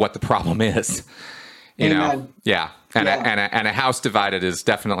as to what the problem is. Amen. Yeah. And a house divided is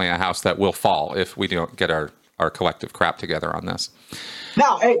definitely a house that will fall if we don't get our collective crap together on this.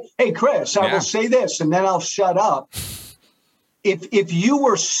 Now, hey, Chris, I will say this, and then I'll shut up. If you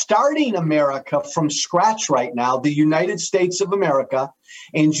were starting America from scratch right now, the United States of America,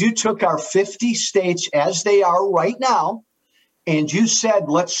 and you took our 50 states as they are right now, and you said,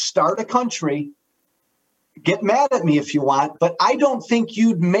 let's start a country, get mad at me if you want, but I don't think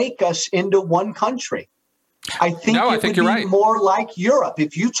you'd make us into one country. I think it would be more like Europe.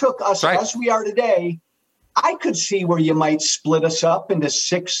 If you took us as we are today, I could see where you might split us up into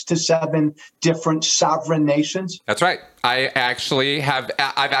 6 to 7 different sovereign nations. That's right. I've actually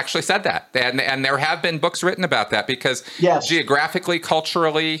said that. And there have been books written about that, because geographically,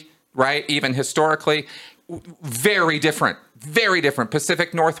 culturally, right, even historically, very different.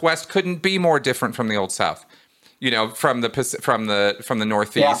 Pacific Northwest couldn't be more different from the Old South. From the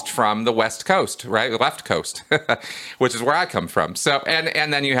Northeast, from the West Coast, right, left coast, which is where I come from. So,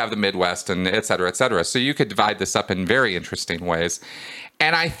 and then you have the Midwest, and et cetera, et cetera. So you could divide this up in very interesting ways.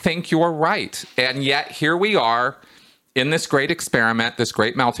 And I think you're right. And yet here we are in this great experiment, this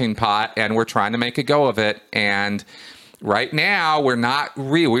great melting pot, and we're trying to make a go of it. And right now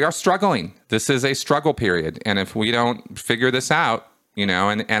we are struggling. This is a struggle period. And if we don't figure this out,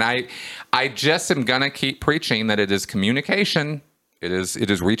 and I just am going to keep preaching that it is communication It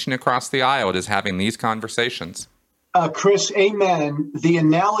is reaching across the aisle. It is having these conversations. Chris, amen. The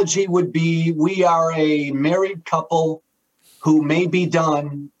analogy would be we are a married couple who may be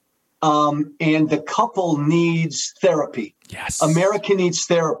done, and the couple needs therapy. Yes. America needs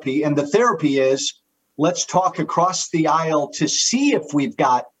therapy, and the therapy is let's talk across the aisle to see if we've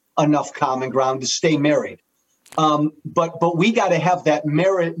got enough common ground to stay married. But we got to have that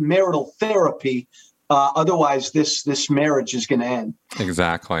marital therapy. Otherwise, this marriage is going to end.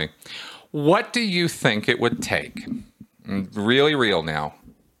 Exactly. What do you think it would take, really real now,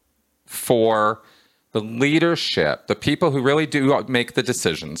 for the leadership, the people who really do make the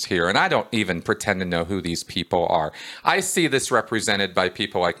decisions here, and I don't even pretend to know who these people are. I see this represented by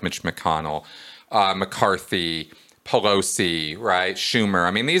people like Mitch McConnell, McCarthy, Pelosi, right, Schumer.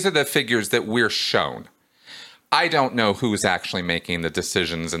 I mean, these are the figures that we're shown. I don't know who's actually making the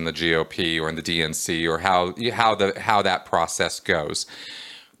decisions in the GOP or in the DNC or how that process goes.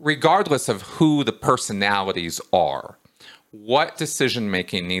 Regardless of who the personalities are, what decision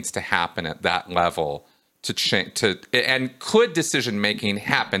making needs to happen at that level to change? And could decision making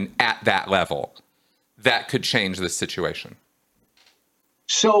happen at that level that could change the situation?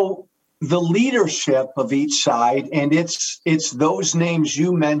 So the leadership of each side, and it's those names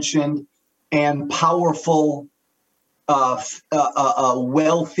you mentioned, and powerful,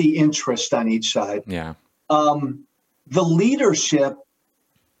 wealthy interest on each side. Yeah. The leadership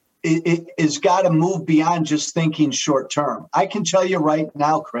it has got to move beyond just thinking short term. I can tell you right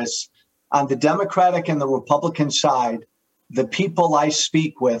now, Chris, on the Democratic and the Republican side, the people I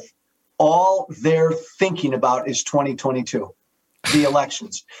speak with, all they're thinking about is 2022, the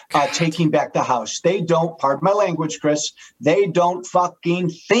elections, taking back the House. They don't, pardon my language, Chris, they don't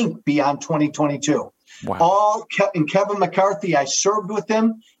fucking think beyond 2022. Wow. And Kevin McCarthy, I served with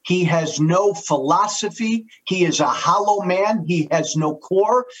him. He has no philosophy. He is a hollow man. He has no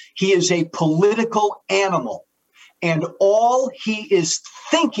core. He is a political animal. And all he is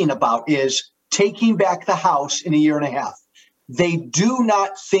thinking about is taking back the House in a year and a half. They do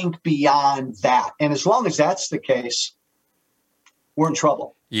not think beyond that. And as long as that's the case, we're in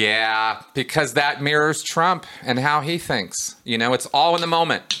trouble. Yeah, because that mirrors Trump and how he thinks. You know, it's all in the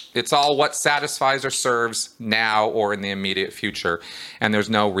moment. It's all what satisfies or serves now or in the immediate future. And there's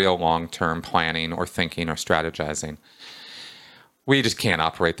no real long-term planning or thinking or strategizing. We just can't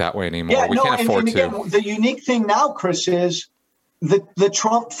operate that way anymore. Yeah, we can't afford and again, to. The unique thing now, Chris, is the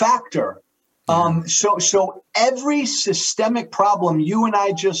Trump factor. So every systemic problem you and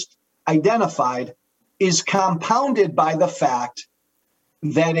I just identified is compounded by the fact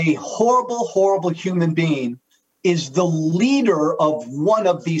that a horrible, horrible human being is the leader of one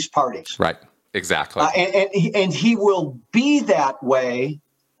of these parties. Right. Exactly. And he will be that way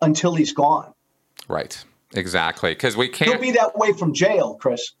until he's gone. Right. Exactly. Because we can't. He'll be that way from jail,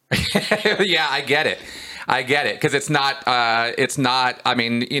 Chris. Yeah, I get it. Because it's not, I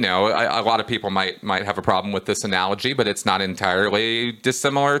mean, you know, a lot of people might have a problem with this analogy, but it's not entirely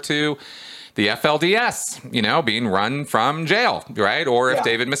dissimilar to the FLDS, you know, being run from jail, right? Or if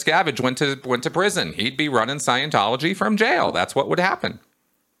David Miscavige went to prison, he'd be running Scientology from jail. That's what would happen.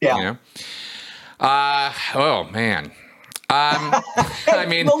 Yeah. You know? Oh man. I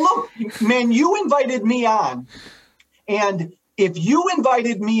mean, well, look, man, you invited me on, and if you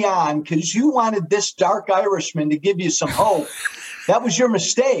invited me on because you wanted this dark Irishman to give you some hope, that was your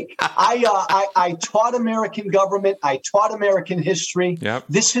mistake. I taught American government. I taught American history. Yep.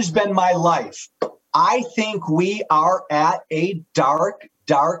 This has been my life. I think we are at a dark,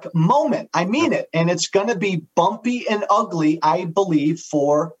 dark moment. I mean it. And it's going to be bumpy and ugly, I believe,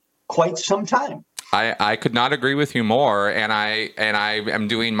 for quite some time. I could not agree with you more. And I am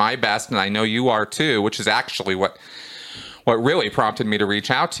doing my best, and I know you are too, which is actually what really prompted me to reach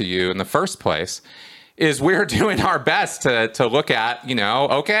out to you in the first place. Is we're doing our best to look at, you know,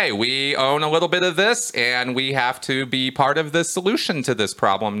 okay, we own a little bit of this and we have to be part of the solution to this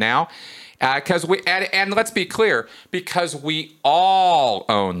problem now. Because and let's be clear, because we all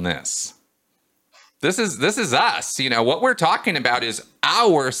own this. This is us. You know, what we're talking about is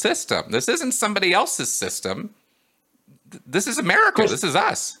our system. This isn't somebody else's system. This is America. This is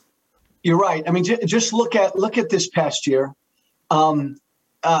us. You're right. I mean, just look at this past year.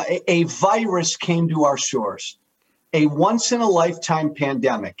 A virus came to our shores, a once-in-a-lifetime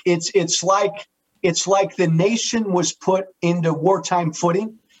pandemic. It's like the nation was put into wartime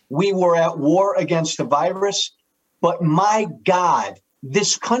footing. We were at war against the virus, but my God,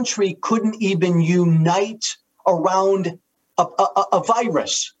 this country couldn't even unite around a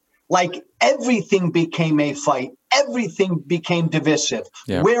virus. Like everything became a fight. Everything became divisive.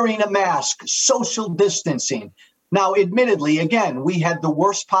 Yeah. Wearing a mask, social distancing. Now, admittedly, again, we had the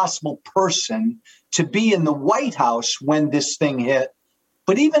worst possible person to be in the White House when this thing hit,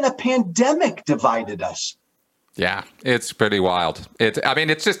 but even a pandemic divided us. Yeah, it's pretty wild.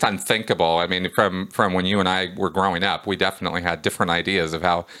 It's just unthinkable. I mean, from when you and I were growing up, we definitely had different ideas of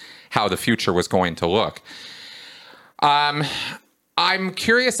how the future was going to look. I'm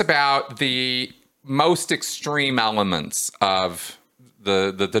curious about the most extreme elements of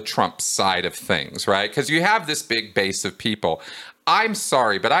the Trump side of things, right? Because you have this big base of people. I'm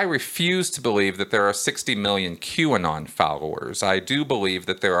sorry, but I refuse to believe that there are 60 million QAnon followers. I do believe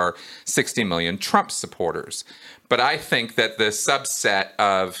that there are 60 million Trump supporters. But I think that the subset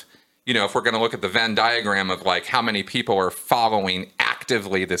of, if we're going to look at the Venn diagram of like how many people are following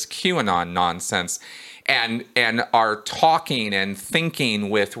actively this QAnon nonsense and are talking and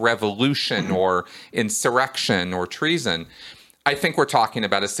thinking with revolution or insurrection or treason, I think we're talking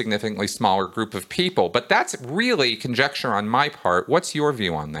about a significantly smaller group of people, but that's really conjecture on my part. What's your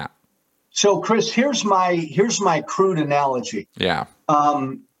view on that? So, Chris, here's my crude analogy. Yeah.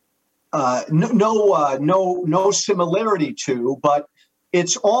 No similarity to, but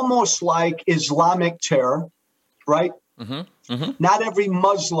it's almost like Islamic terror, right? Mm-hmm. Mm-hmm. Not every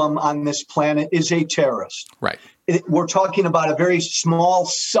Muslim on this planet is a terrorist. Right. We're talking about a very small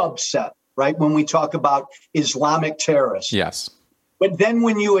subset. Right, when we talk about Islamic terrorists. Yes. But then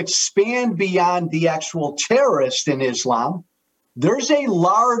when you expand beyond the actual terrorist in Islam, there's a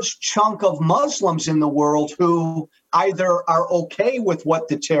large chunk of Muslims in the world who either are okay with what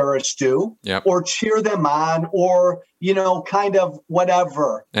the terrorists do, yep, or cheer them on, or, kind of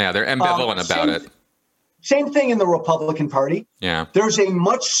whatever. Yeah, they're ambivalent about it. Same thing in the Republican Party. Yeah. There's a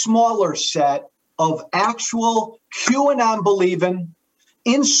much smaller set of actual QAnon believing,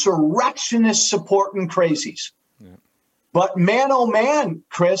 insurrectionist supporting crazies. Yeah. But man, oh man,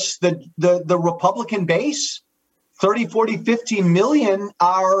 Chris, the Republican base, 30, 40, 50 million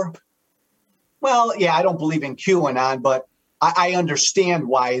are, well, yeah, I don't believe in QAnon, but I understand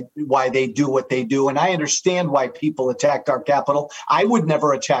why they do what they do. And I understand why people attacked our Capitol. I would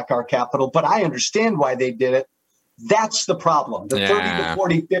never attack our Capitol, but I understand why they did it. That's the problem. The 30 to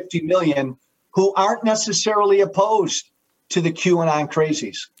 40, 50 million who aren't necessarily opposed to the QAnon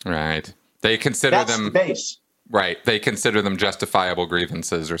crazies. Right. They consider That's them the base. Right. They consider them justifiable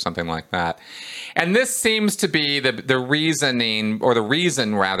grievances or something like that. And this seems to be the reasoning, or the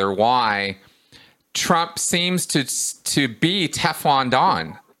reason rather, why Trump seems to be Teflon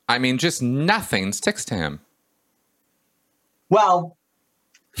Don. I mean, just nothing sticks to him. Well,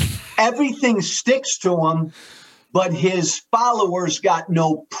 everything sticks to him, but his followers got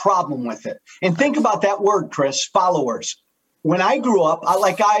no problem with it. And think about that word, Chris, followers. When I grew up,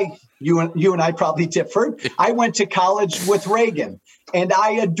 you and I probably differed. I went to college with Reagan, and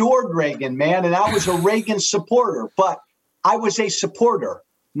I adored Reagan, man. And I was a Reagan supporter, but I was a supporter,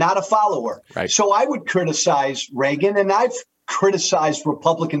 not a follower. Right. So I would criticize Reagan, and I've criticized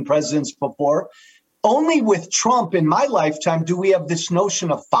Republican presidents before. Only with Trump in my lifetime do we have this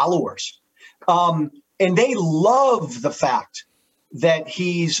notion of followers. And they love the fact that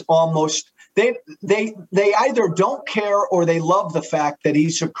he's almost... They either don't care or they love the fact that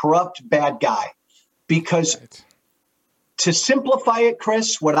he's a corrupt bad guy. Because right. To simplify it,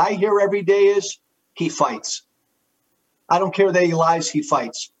 Chris, what I hear every day is he fights. I don't care that he lies, he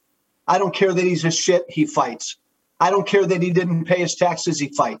fights. I don't care that he's a shit, he fights. I don't care that he didn't pay his taxes, he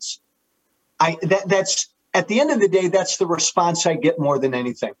fights. That's at the end of the day, that's the response I get more than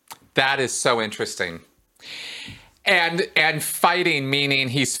anything. That is so interesting. And fighting, meaning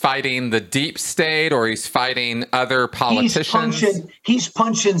he's fighting the deep state, or he's fighting other politicians? He's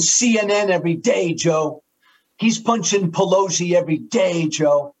punching CNN every day, Joe. He's punching Pelosi every day,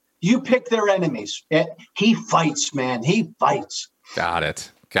 Joe. You pick their enemies. He fights, man. He fights. Got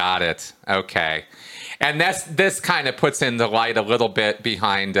it. Okay. And this kind of puts in the light a little bit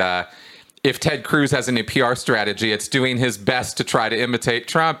behind if Ted Cruz has a new PR strategy, it's doing his best to try to imitate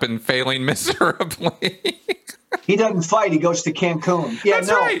Trump and failing miserably. He doesn't fight. He goes to Cancun. Yeah,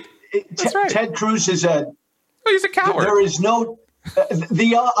 That's right. That's right. Ted Cruz is he's a coward. There is no,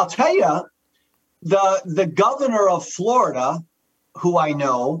 I'll tell you, the governor of Florida, who I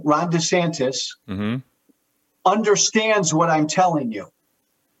know, Ron DeSantis, mm-hmm. understands what I'm telling you.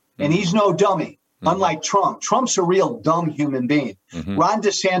 Mm-hmm. And he's no dummy. Mm-hmm. Unlike Trump. Trump's a real dumb human being. Mm-hmm. Ron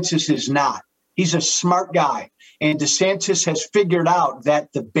DeSantis is not. He's a smart guy. And DeSantis has figured out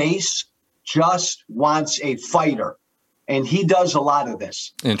that the base just wants a fighter. And he does a lot of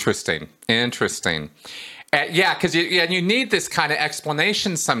this. Interesting. Yeah, because you need this kind of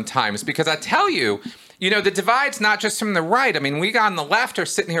explanation sometimes. Because I tell you, the divide's not just from the right. I mean, we on the left are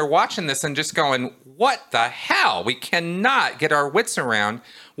sitting here watching this and just going, what the hell? We cannot get our wits around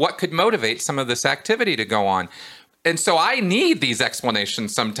what could motivate some of this activity to go on. And so I need these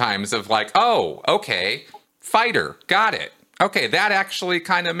explanations sometimes of like, oh, okay, fighter, got it. Okay, that actually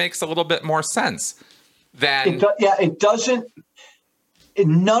kind of makes a little bit more sense than... It doesn't...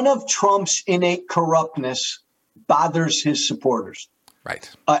 None of Trump's innate corruptness bothers his supporters. Right.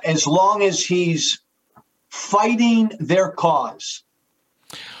 As long as he's fighting their cause.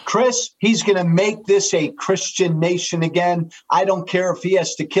 Chris, he's going to make this a Christian nation again. I don't care if he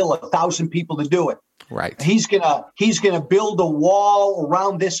has to kill 1,000 people to do it. Right. He's gonna build a wall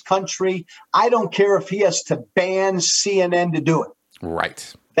around this country. I don't care if he has to ban CNN to do it.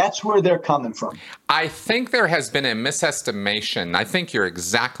 Right. That's where they're coming from. I think there has been a misestimation. I think you're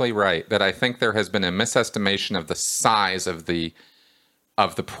exactly right that I think there has been a misestimation of the size of the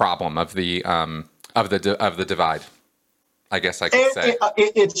problem of the divide. I guess I could say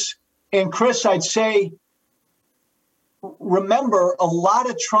and Chris, I'd say, remember, a lot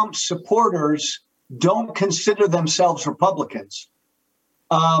of Trump supporters don't consider themselves Republicans.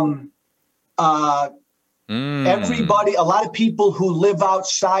 Everybody, a lot of people who live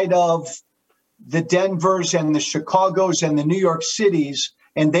outside of the Denvers and the Chicagos and the New York Cities,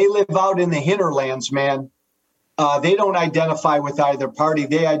 and they live out in the hinterlands, man, they don't identify with either party.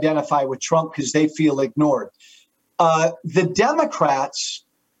 They identify with Trump because they feel ignored. The Democrats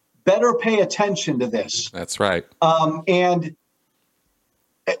better pay attention to this. That's right. And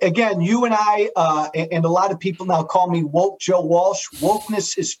again, you and I, and a lot of people now call me woke Joe Walsh.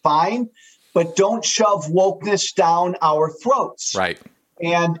 Wokeness is fine, but don't shove wokeness down our throats. Right.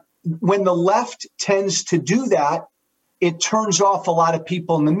 And when the left tends to do that, it turns off a lot of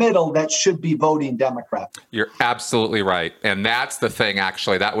people in the middle that should be voting Democrat. You're absolutely right. And that's the thing,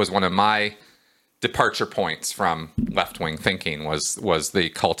 actually. That was one of my departure points from left-wing thinking was the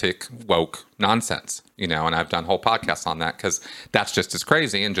cultic woke nonsense, and I've done whole podcasts on that because that's just as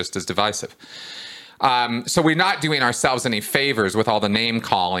crazy and just as divisive. So we're not doing ourselves any favors with all the name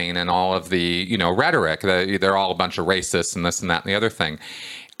calling and all of the, rhetoric. They're all a bunch of racists and this and that and the other thing.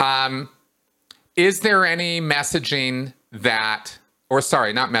 Is there any messaging not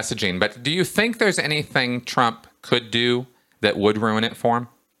messaging, but do you think there's anything Trump could do that would ruin it for him?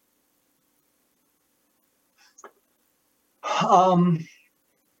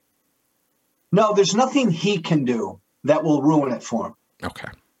 No, there's nothing he can do that will ruin it for him. Okay.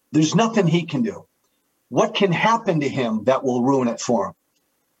 There's nothing he can do. What can happen to him that will ruin it for him?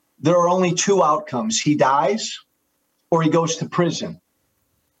 There are only two outcomes. He dies or he goes to prison.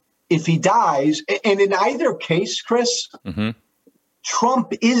 If he dies, and in either case, Chris,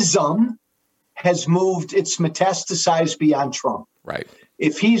 Trumpism has moved, it's metastasized beyond Trump. Right.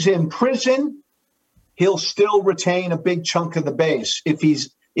 If he's in prison, he'll still retain a big chunk of the base. If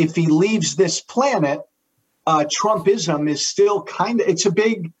he leaves this planet, Trumpism is still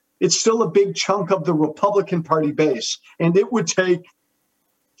it's still a big chunk of the Republican Party base. And it would take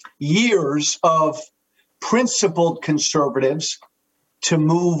years of principled conservatives to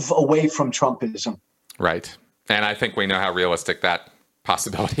move away from Trumpism. Right. And I think we know how realistic that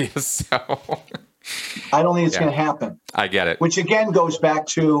possibility is. So I don't think it's going to happen. I get it. Which again goes back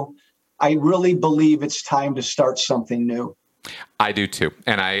to, I really believe it's time to start something new. I do too.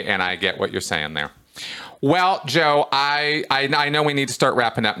 And I get what you're saying there. Well, Joe, I know we need to start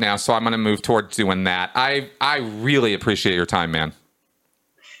wrapping up now, so I'm going to move towards doing that. I really appreciate your time, man.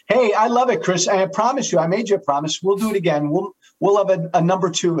 Hey, I love it, Chris. I promise you, I made you a promise. We'll do it again. We'll have a number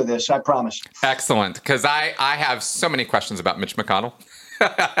 2 of this. I promise. Excellent. Because I have so many questions about Mitch McConnell.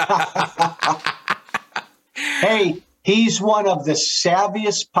 Hey, he's one of the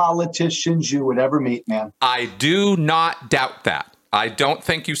savviest politicians you would ever meet, man. I do not doubt that. I don't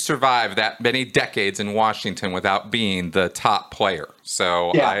think you survive that many decades in Washington without being the top player.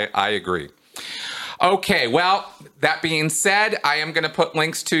 So yeah. I agree. Okay, well, that being said, I am going to put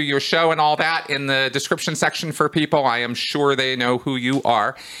links to your show and all that in the description section for people. I am sure they know who you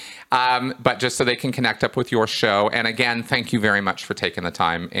are, but just so they can connect up with your show. And again, thank you very much for taking the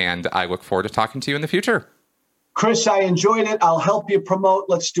time, and I look forward to talking to you in the future. Chris, I enjoyed it. I'll help you promote.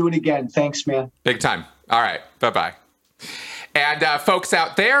 Let's do it again. Thanks, man. Big time. All right, bye-bye. And folks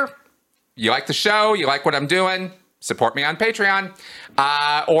out there, you like the show, you like what I'm doing, support me on Patreon,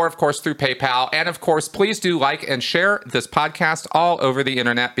 or, of course, through PayPal. And, of course, please do like and share this podcast all over the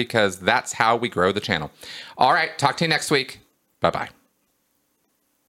internet because that's how we grow the channel. All right, talk to you next week. Bye-bye.